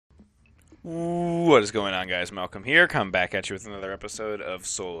What is going on, guys? Malcolm here. Come back at you with another episode of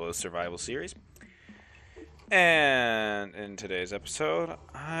Solo Survival Series. And in today's episode,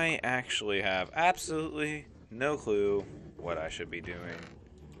 I actually have absolutely no clue what I should be doing.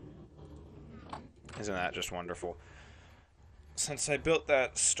 Isn't that just wonderful? Since I built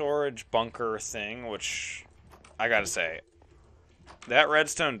that storage bunker thing, which I gotta say, that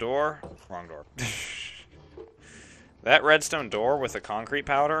redstone door, wrong door. That redstone door with the concrete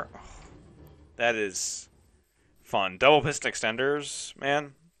powder, that is fun. Double piston extenders,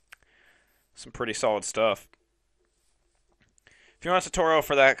 man. Some pretty solid stuff. If you want a tutorial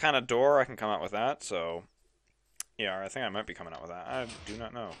for that kind of door, I can come out with that. So, yeah, I think I might be coming out with that. I do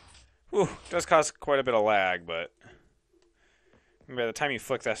not know. Whew, it does cause quite a bit of lag, but by the time you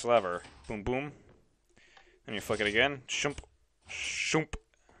flick this lever, boom, boom, and you flick it again, shoomp, shoomp.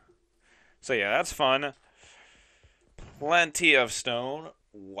 So yeah, that's fun. Plenty of stone.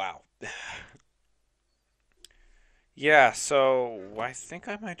 Wow. Yeah, so I think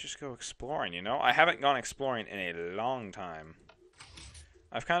I might just go exploring, you know? I haven't gone exploring in a long time.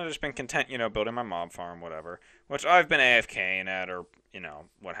 I've kind of just been content, you know, building my mob farm, whatever. Which I've been AFKing at, or, you know,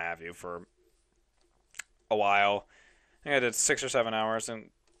 what have you, for a while. I think I did 6 or 7 hours, and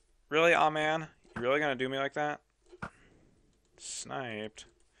really, aw man? You really gonna do me like that? Sniped.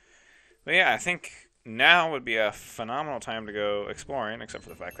 But yeah, I think now would be a phenomenal time to go exploring, except for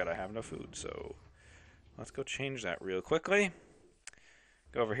the fact that I have no food, so let's go change that real quickly.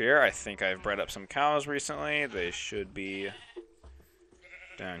 Go over here. I think I've bred up some cows recently. They should be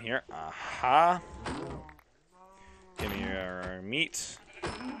down here. Aha. Give me your meat.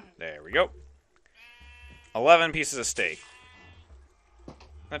 There we go. 11 pieces of steak.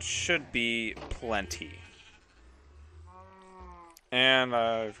 That should be plenty. And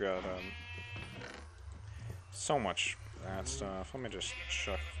I've got so much that stuff. Let me just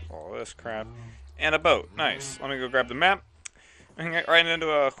chuck all this crap. And a boat. Nice. Let me go grab the map. I can get right into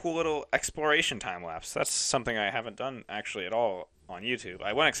a cool little exploration time lapse. That's something I haven't done actually at all on YouTube.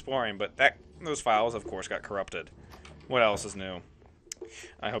 I went exploring, but those files, of course, got corrupted. What else is new?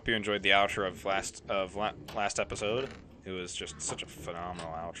 I hope you enjoyed the outro of last episode. It was just such a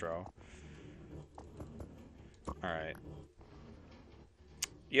phenomenal outro. All right.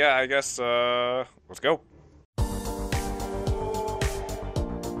 Yeah, I guess let's go.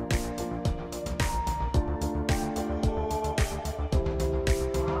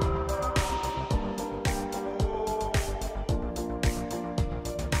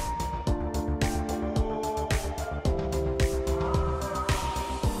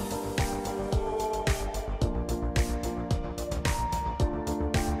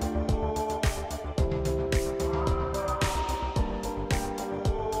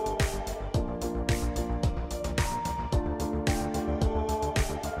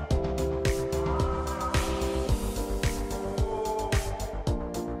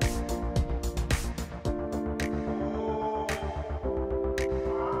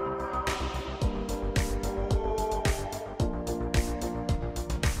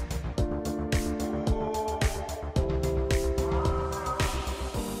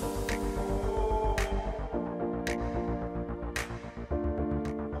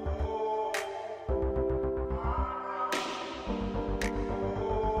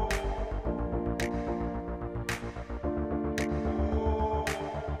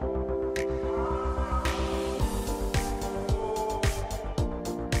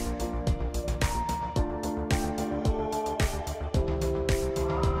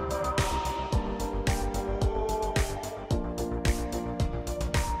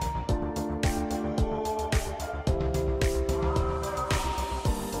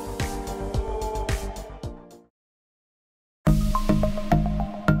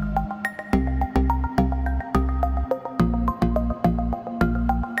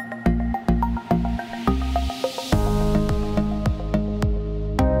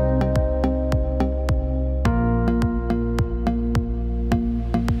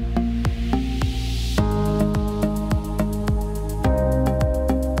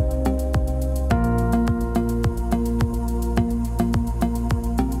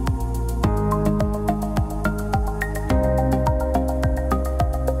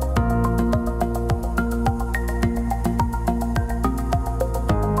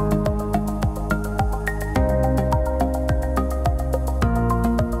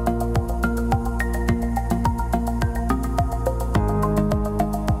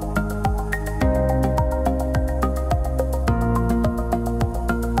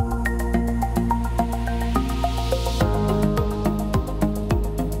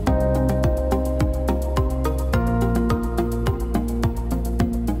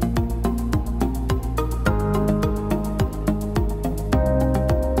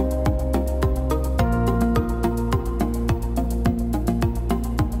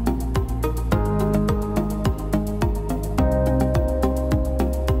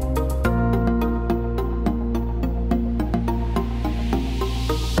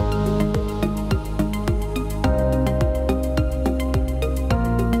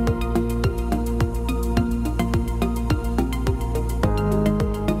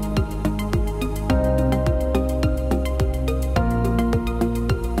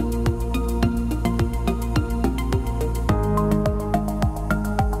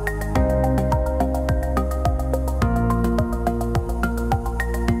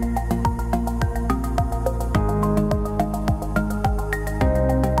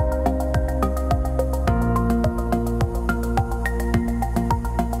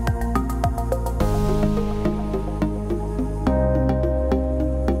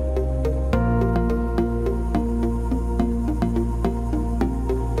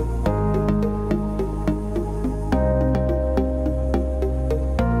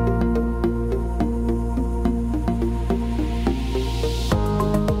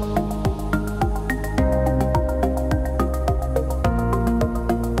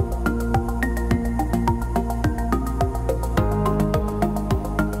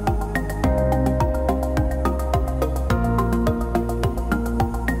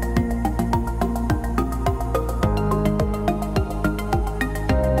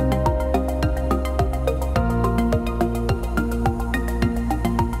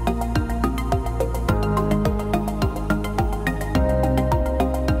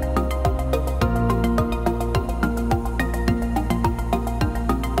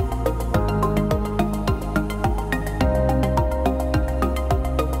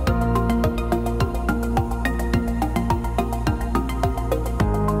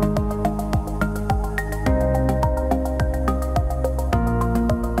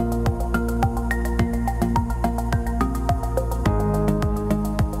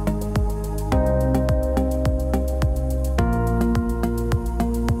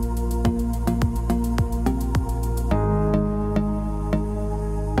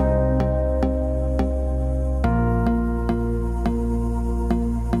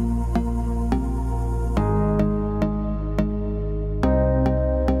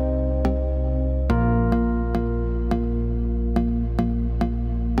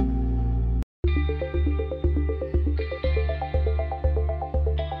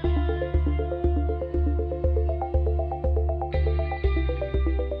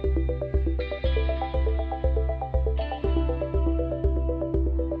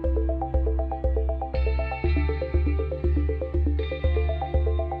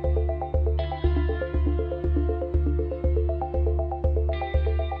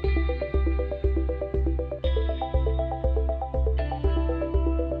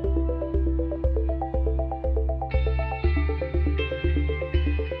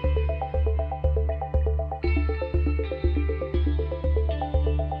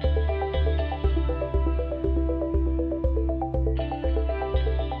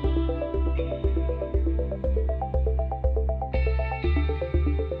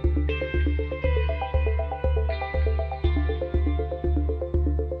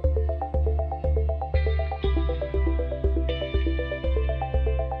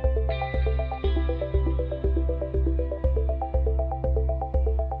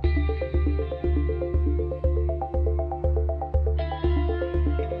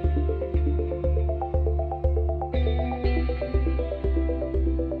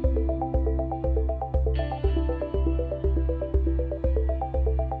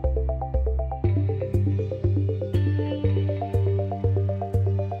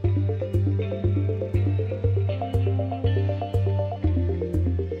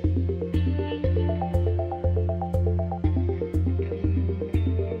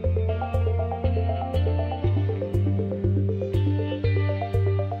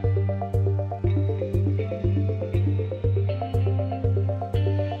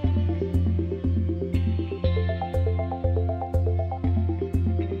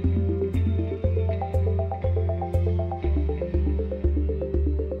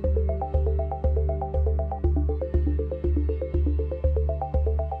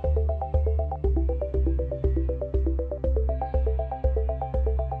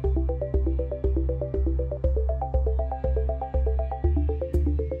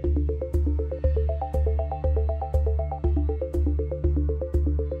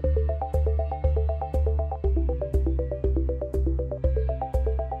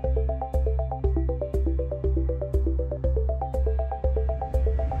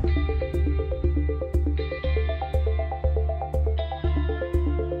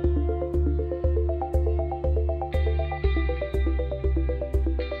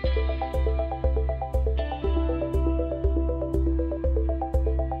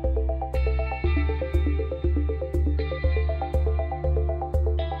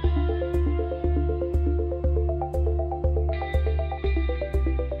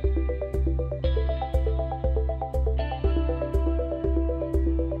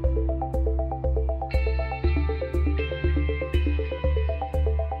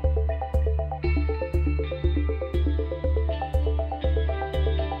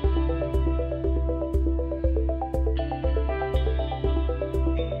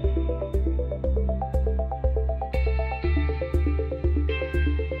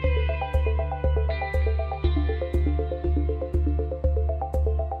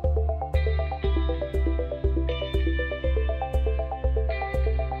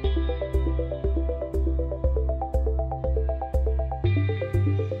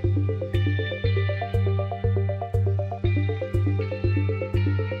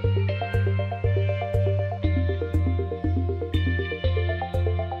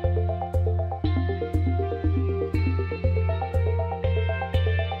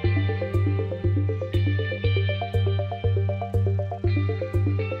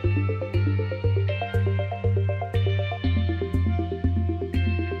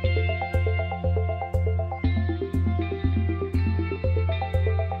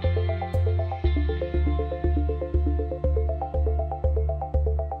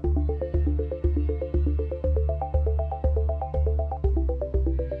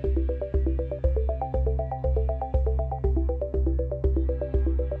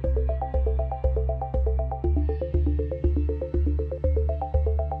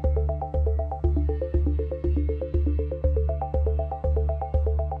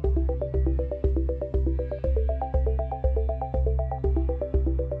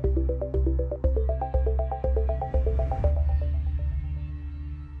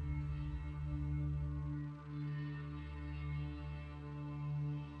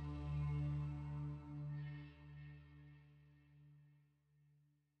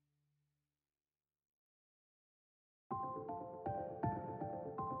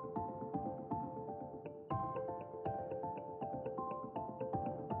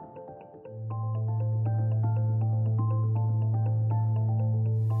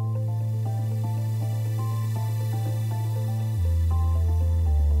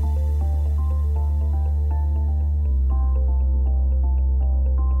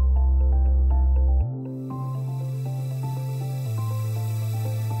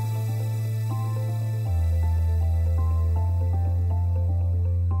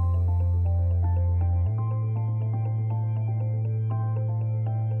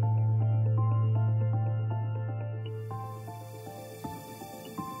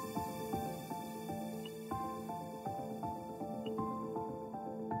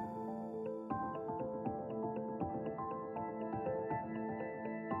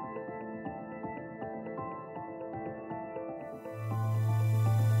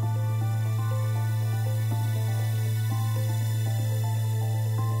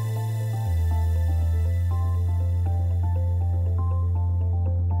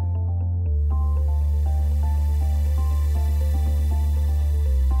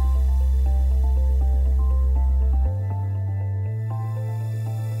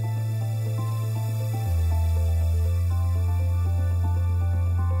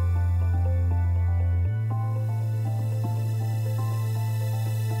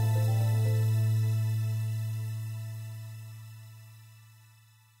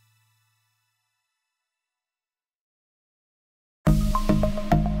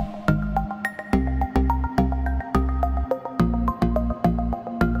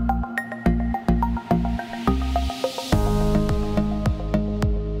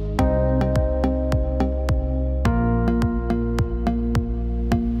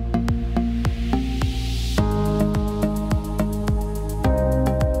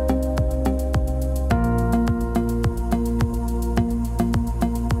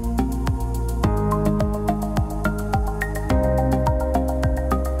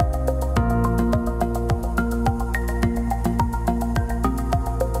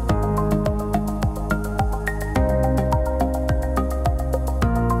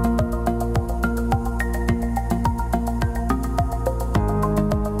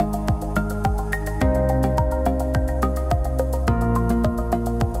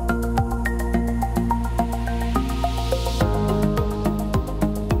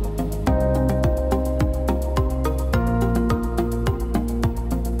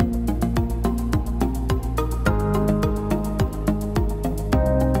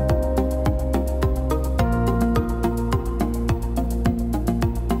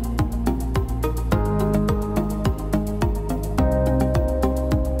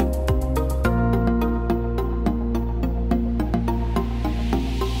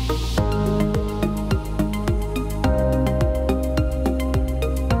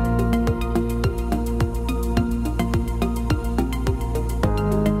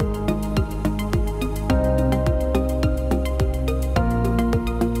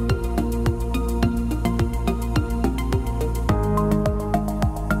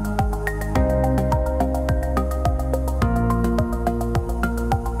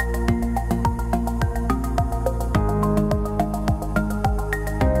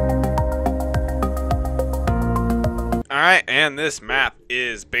 Alright, and this map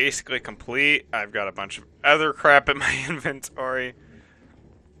is basically complete. I've got a bunch of other crap in my inventory.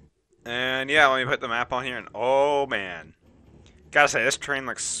 And yeah, let me put the map on here, and oh man. Gotta say, this terrain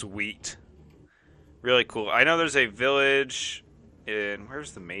looks sweet. Really cool. I know there's a village in...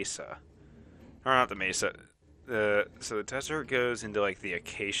 Where's the mesa? Or not the mesa. So the desert goes into like the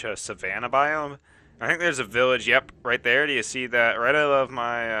acacia savanna biome. I think there's a village, yep, right there. Do you see that? Right above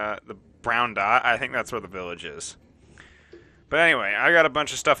my, the brown dot? I think that's where the village is. But anyway, I got a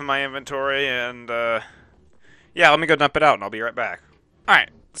bunch of stuff in my inventory, and, yeah, let me go dump it out, and I'll be right back. Alright,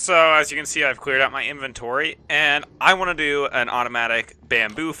 so as you can see, I've cleared out my inventory, and I want to do an automatic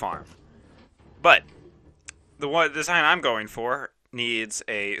bamboo farm. But the design I'm going for needs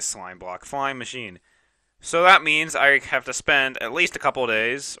a slime block flying machine. So that means I have to spend at least a couple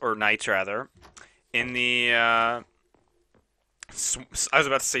days, or nights rather, in the, I was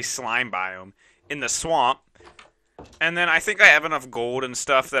about to say slime biome, in the swamp. And then I think I have enough gold and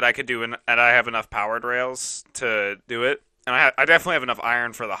stuff that I could do, and I have enough powered rails to do it. And I definitely have enough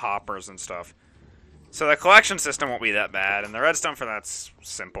iron for the hoppers and stuff. So the collection system won't be that bad, and the redstone for that's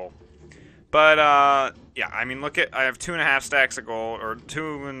simple. But, yeah, I mean, look at, I have 2.5 stacks of gold, or 2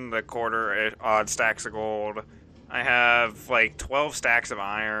 1/4 stacks of gold. I have, like, 12 stacks of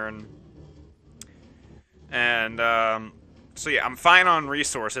iron. And, so yeah, I'm fine on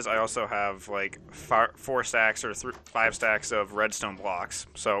resources. I also have, like, 4 stacks or 5 stacks of redstone blocks.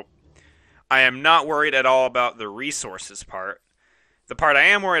 So, I am not worried at all about the resources part. The part I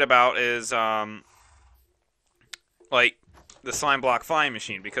am worried about is, like, the slime block flying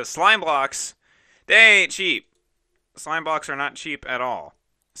machine, because slime blocks, they ain't cheap. Slime blocks are not cheap at all.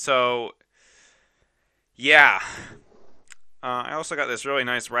 So, yeah. I also got this really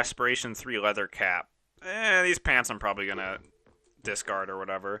nice Respiration 3 leather cap. These pants I'm probably gonna discard or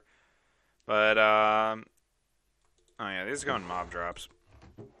whatever. But, oh yeah, these are going mob drops.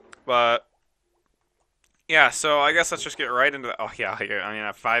 But, yeah, so I guess let's just get right into the, oh yeah, I mean,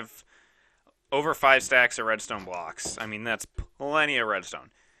 I have over 5 stacks of redstone blocks. I mean, that's plenty of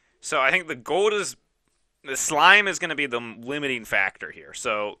redstone. So I think the slime is going to be the limiting factor here.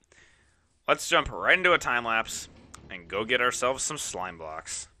 So let's jump right into a time lapse and go get ourselves some slime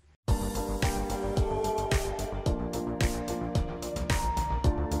blocks.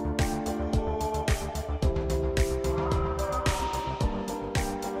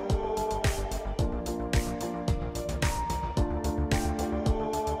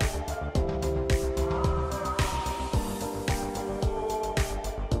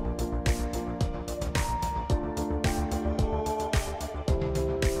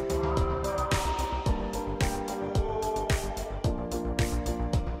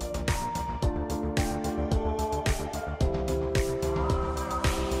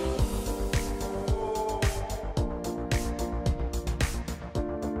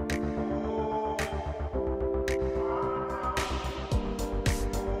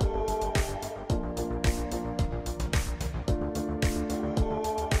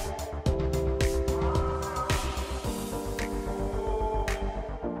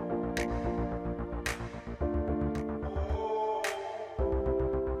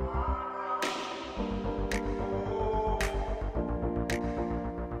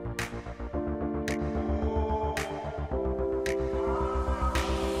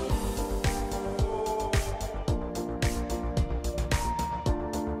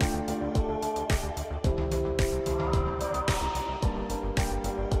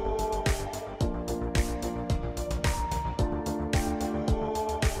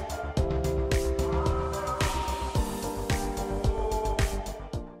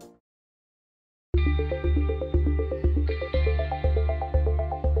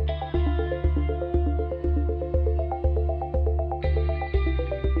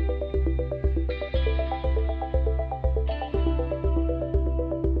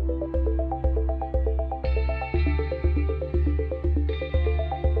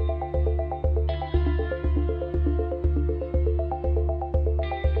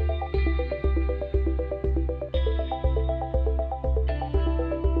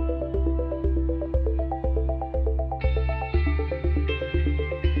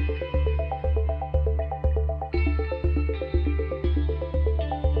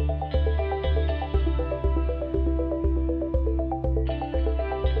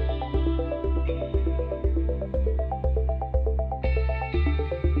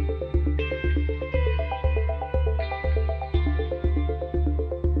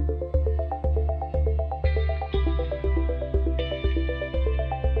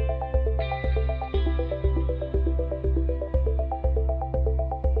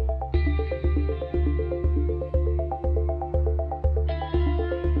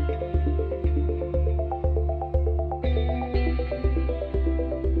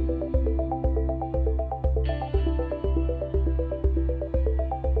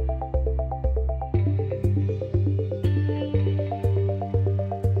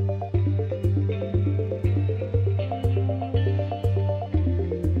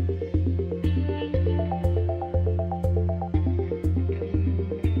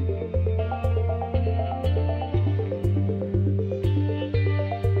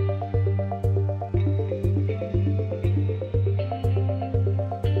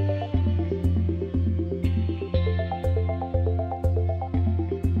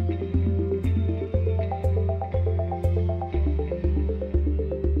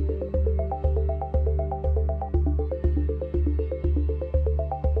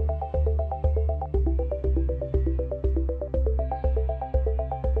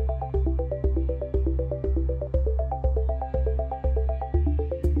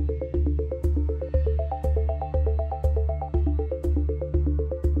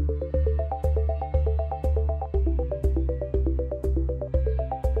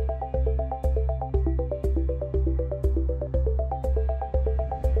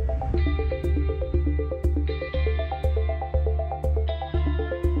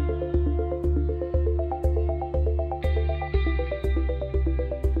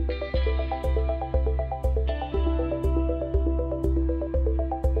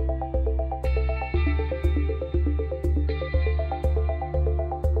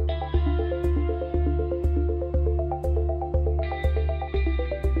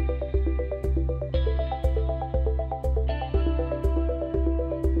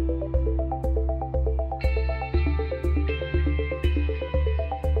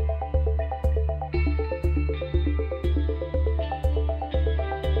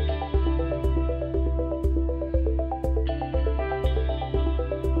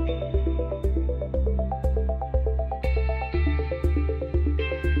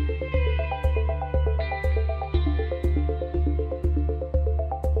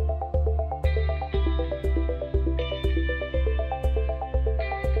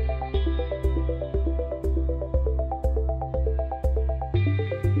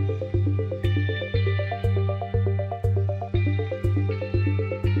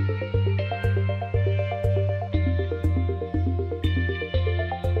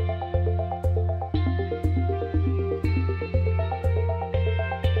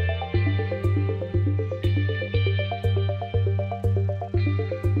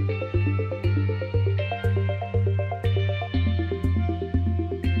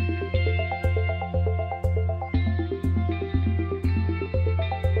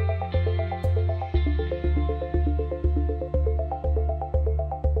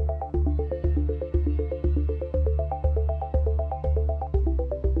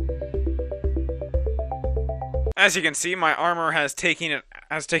 As you can see, my armor has taken an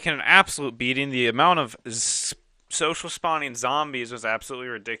absolute beating. The amount of social spawning zombies was absolutely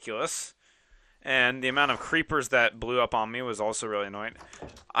ridiculous. And the amount of creepers that blew up on me was also really annoying.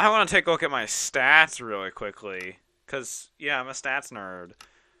 I want to take a look at my stats really quickly. Because, yeah, I'm a stats nerd.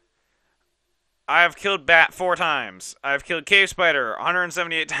 I have killed Bat 4 times. I've killed Cave Spider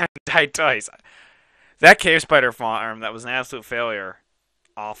 178 times, died twice. That Cave Spider farm, that was an absolute failure.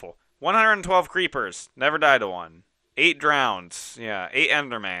 Awful. 112 creepers. Never died to one. 8 drowns. Yeah, 8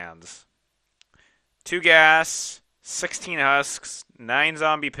 endermans. 2 gas. 16 husks. 9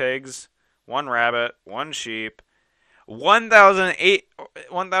 zombie pigs. 1 rabbit, 1 sheep,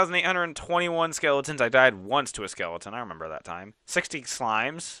 1,821 skeletons. I died once to a skeleton. I remember that time. 60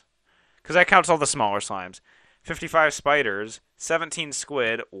 slimes, because that counts all the smaller slimes. 55 spiders, 17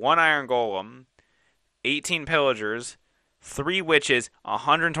 squid, 1 iron golem, 18 pillagers, 3 witches,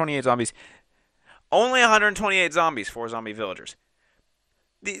 128 zombies. Only 128 zombies, 4 zombie villagers.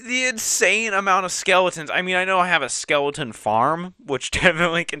 The insane amount of skeletons. I mean, I know I have a skeleton farm, which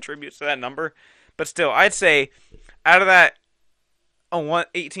definitely contributes to that number. But still, I'd say out of that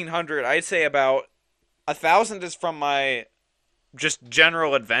 1,800, I'd say about 1,000 is from my just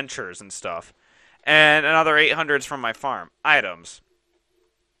general adventures and stuff. And another 800 is from my farm. Items.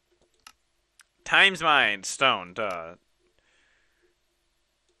 Times mined, stone, duh.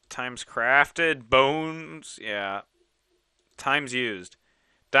 Times crafted, bones, yeah. Times used.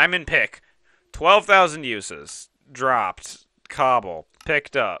 Diamond pick, 12,000 uses. Dropped, cobble.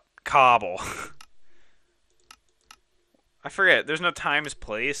 Picked up, cobble. I forget, there's no times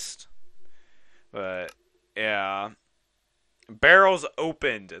placed. But, yeah. Barrels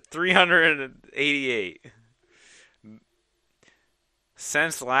opened, 388.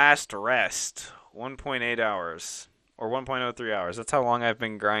 Since last rest, 1.8 hours. Or 1.03 hours. That's how long I've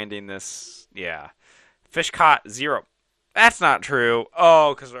been grinding this. Yeah. Fish caught, 0. That's not true.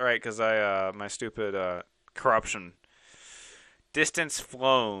 Oh, because I my stupid corruption. Distance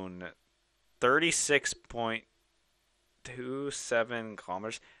flown, 36.27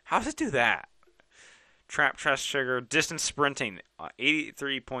 kilometers. How does it do that? Trap chest sugar. Distance sprinting,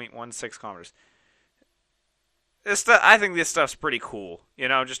 83.16 kilometers. I think this stuff's pretty cool. You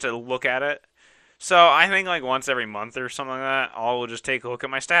know, just to look at it. So I think like once every month or something like that, I'll just take a look at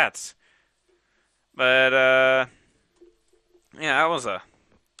my stats. But yeah, that was a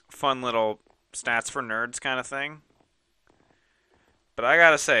fun little stats for nerds kind of thing. But I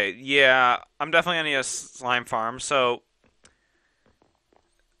gotta say, yeah, I'm definitely gonna need a slime farm. So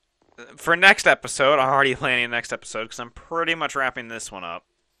for next episode, I'm already planning the next episode because I'm pretty much wrapping this one up.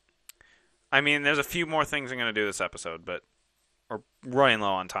 I mean, there's a few more things I'm gonna do this episode, but we're running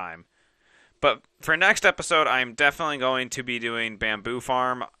low on time. But for next episode, I'm definitely going to be doing bamboo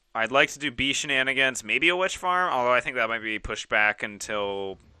farm. I'd like to do bee shenanigans, maybe a witch farm, although I think that might be pushed back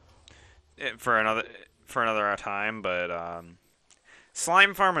until for another time. But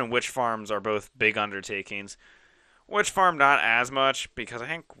slime farm and witch farms are both big undertakings. Witch farm not as much because I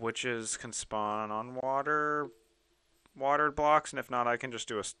think witches can spawn on watered blocks, and if not, I can just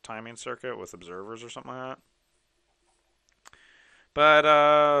do a timing circuit with observers or something like that. But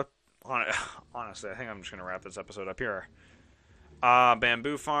honestly, I think I'm just gonna wrap this episode up here.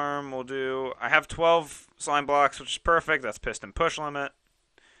 Bamboo farm will do. I have 12 slime blocks, which is perfect. That's piston push limit.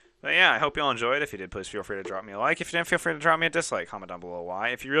 But yeah, I hope you all enjoyed. If you did, please feel free to drop me a like. If you didn't, feel free to drop me a dislike. Comment down below why.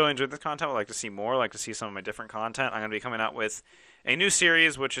 If you really enjoyed this content, would like to see more, like to see some of my different content, I'm going to be coming out with a new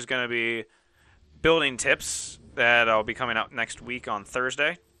series, which is going to be building tips that I'll be coming out next week on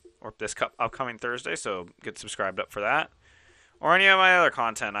Thursday, or this upcoming Thursday, so get subscribed up for that. Or any of my other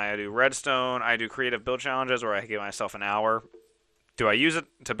content. I do redstone, I do creative build challenges where I give myself an hour. Do I use it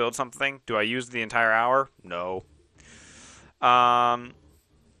to build something? Do I use the entire hour? No.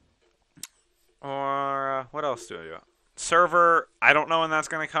 Or what else do I do? Server, I don't know when that's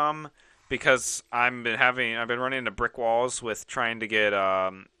gonna come because I've been running into brick walls with trying to get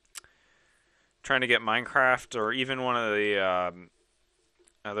Minecraft or even one of the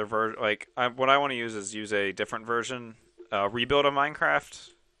other what I want to use a different version, rebuild of Minecraft,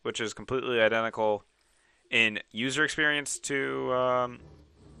 which is completely identical in user experience to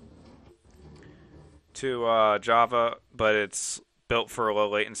Java, but it's built for low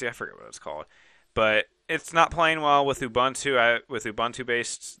latency. I forget what it's called, but it's not playing well with Ubuntu. With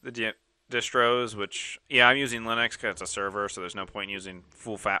Ubuntu-based distros, which I'm using Linux because it's a server, so there's no point in using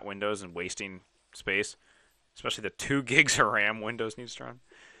full fat Windows and wasting space, especially the 2 gigs of RAM Windows needs to run.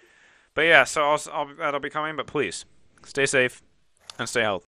 But yeah, so that'll be coming. But please stay safe and stay healthy.